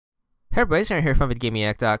Hey everybody, Aaron here from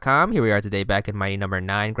VidGamiac.com. Here we are today back in Mighty number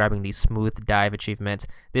 9, grabbing the Smooth Dive achievement.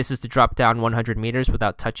 This is to drop down 100 meters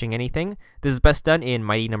without touching anything. This is best done in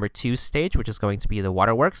Mighty number 2 stage, which is going to be the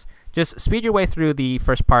waterworks. Just speed your way through the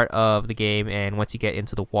first part of the game, and once you get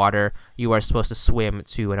into the water, you are supposed to swim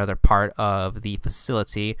to another part of the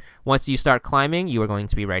facility. Once you start climbing, you are going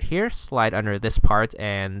to be right here. Slide under this part,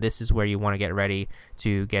 and this is where you want to get ready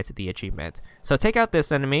to get to the achievement. So take out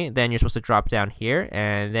this enemy, then you're supposed to drop down here,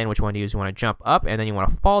 and then what you want to do is you want to jump up, and then you want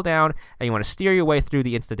to fall down, and you want to steer your way through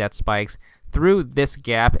the insta-death spikes, through this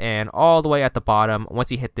gap, and all the way at the bottom.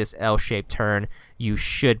 Once you hit this L-shaped turn, you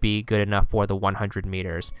should be good enough for the 100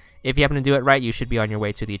 meters. If you happen to do it right, you should be on your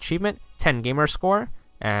way to the achievement, 10 gamer score,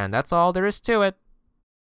 and that's all there is to it.